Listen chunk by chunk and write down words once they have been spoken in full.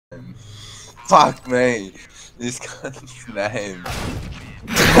Fuck me. This guy's name.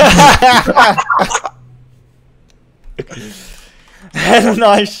 Had a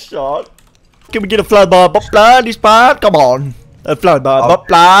nice shot. Can we get a flood by Bopla this part? Come on. A flood by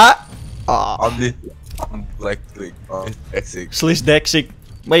Bopla. I'm electric. I'm Dexic. Sliss Dexic.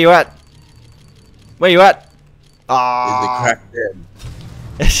 Where you at? Where you at? In the crack den.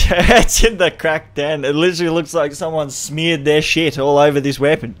 It's in the crack den. It literally looks like someone smeared their shit all over this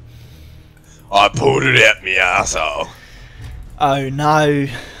weapon. I pulled it out me arsehole. Oh no.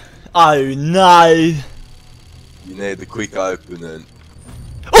 Oh no. You need the quick opening.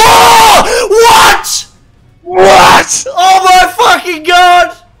 Oh! What? What? Oh my fucking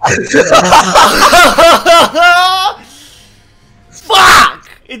god! Fuck!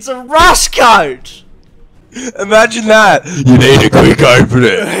 It's a rust coat! Imagine that! You need a quick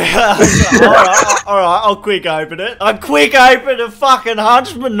opening. Alright, I'll quick open it. I quick open a fucking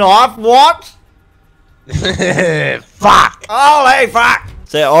huntsman knife, what? Fuck! Holy fuck!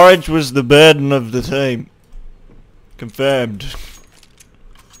 So orange was the burden of the team. Confirmed.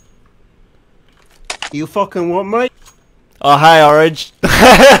 You fucking what, mate? Oh hey orange.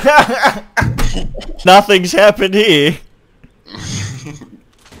 Nothing's happened here.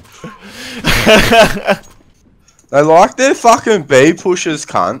 They like their fucking B pushers,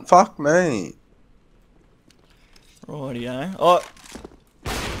 cunt. Fuck me. Rightio. Oh.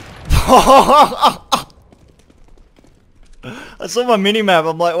 I saw my mini-map,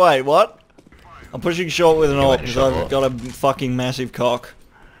 I'm like, wait, what? I'm pushing short with an AWP because I've got a fucking massive cock.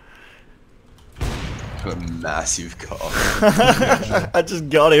 A massive cock. I just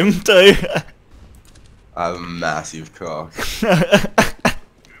got him too. I have a massive cock.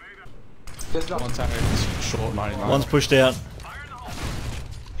 One's short 99. One's pushed out.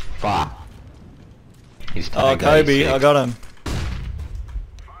 Fuck. He's Oh, Kobe, I got him.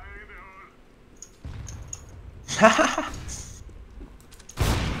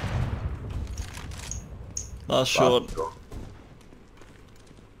 Last short.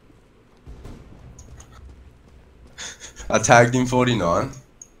 I tagged him 49.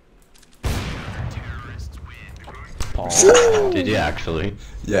 Oh, did you actually?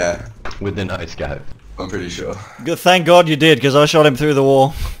 Yeah, With the no scope. I'm pretty sure. Good, thank God you did, because I shot him through the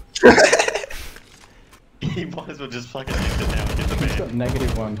wall. You might as well just fucking use it now and get the man. He's got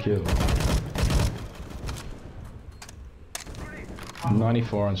 -1 kill.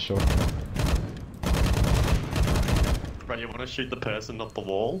 94 on short. Bro, you want to shoot the person, not the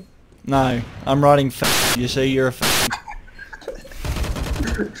wall? No, I'm writing f. You see, you're a f.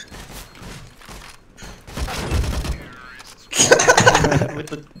 With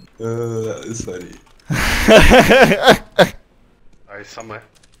the... That was funny. Oh, he's somewhere.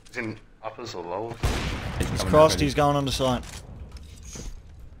 He's in uppers or lowers. He's crossed, he's going onto site.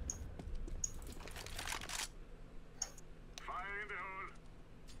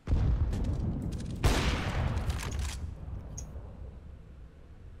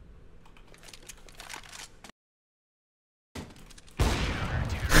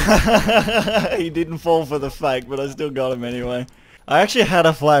 He didn't fall for the fake, but I still got him anyway. I actually had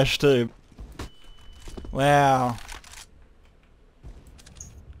a flash too. Wow.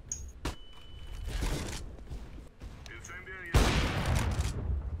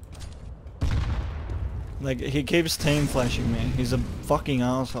 Like, he keeps team flashing me. He's a fucking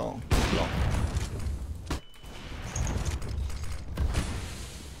asshole.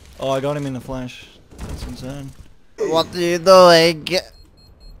 Oh, I got him in the flash. That's insane. What are you doing?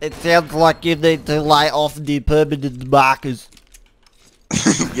 It sounds like you need to lay off the permanent markers.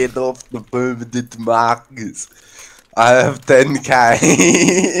 Get off the permanent markers. I have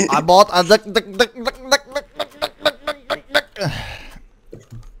 10k. I bought a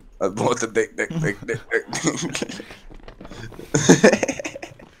I bought a dick.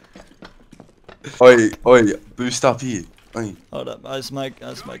 Oi, boost up here. Oi. Hold up, I smoked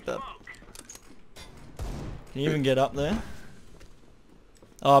up. Can you even get up there?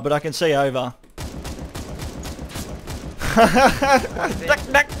 Oh, but I can see over.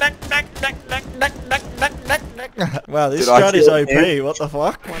 Wow, this strat is OP, what the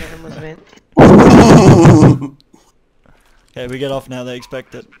fuck? One of them was vent. Okay, we get off now, they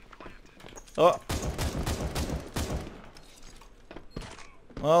expect it. Oh!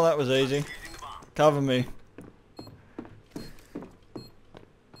 Well, that was easy. Cover me.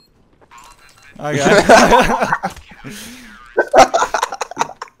 Okay.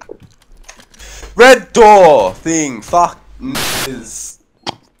 Red door thing. Fuck is.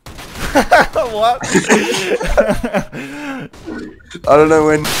 What? I don't know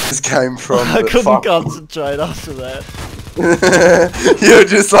where this came from. I but couldn't fuck. concentrate after that. You're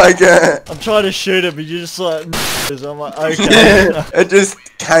just like, I'm trying to shoot him, but you're just like, I'm like, okay. it just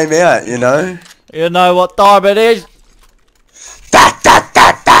came out, you know? You know what time it is?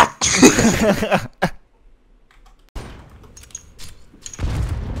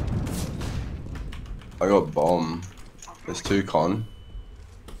 I got bomb. There's 2 con.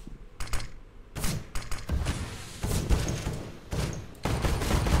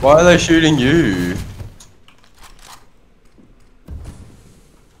 Why are they shooting you?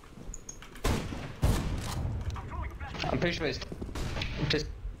 I'm pretty sure it's just.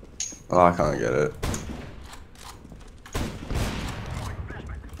 Oh, I can't get it.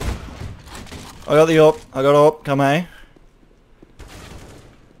 I got the op. I got op. Come here.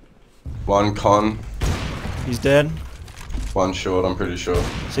 1 con, He's dead. 1 short, I'm pretty sure.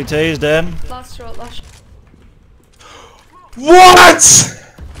 CT is dead. Last shot, last shot. What?!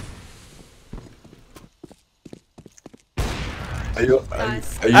 Are you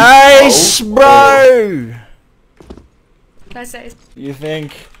Nice. Ace, bro! Nice ace. You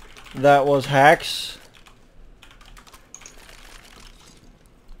think that was hacks?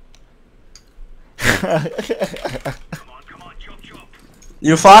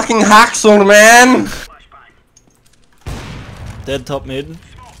 You fucking hacksaw, man! Dead top mid.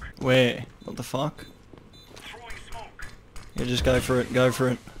 Where? What the fuck? Yeah, just go for it. Go for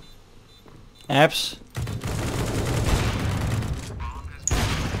it. Apps.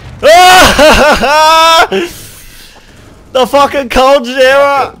 The fucking cold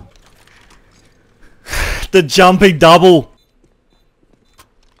shower! The jumping double.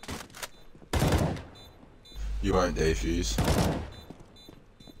 You won't defuse.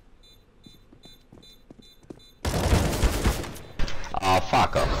 Oh,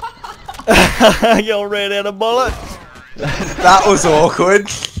 fuck off. Y'all ran out of bullets. That was awkward.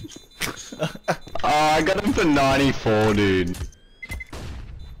 Oh, I got him for 94, dude.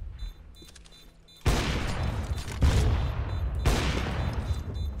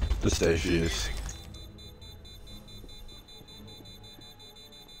 Just defuse.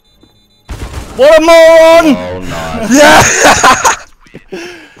 What a moron! Oh, nice.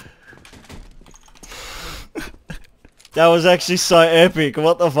 Yeah! That was actually so epic.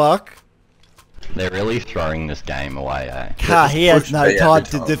 What the fuck? They're really throwing this game away, eh? Ha, he has push no me time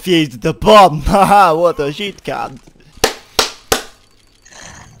every to time. defuse the bomb. Haha, what a shit cunt.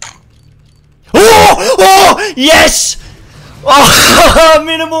 Oh! Oh! Yes! Oh!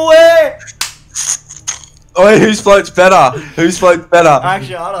 Minimal wear! Oi, whose float's better? Whose float's better?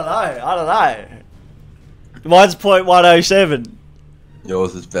 Actually, I don't know. I don't know. Mine's .107.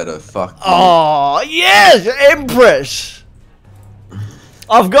 Yours is better, fuck you. Oh, yes! Empress!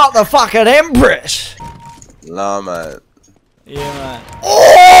 I've got the fucking Empress! Nah, mate. Yeah, man.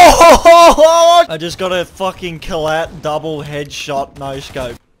 Oh! I just got a fucking collat double headshot no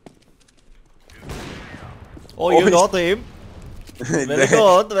scope. Oh, you got him. Very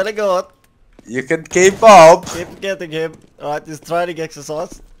good, very good. You can keep up. Keep getting him. Alright, this training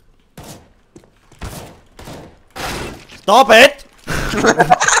exercise. Stop it!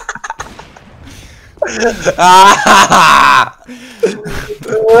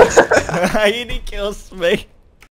 He kills me.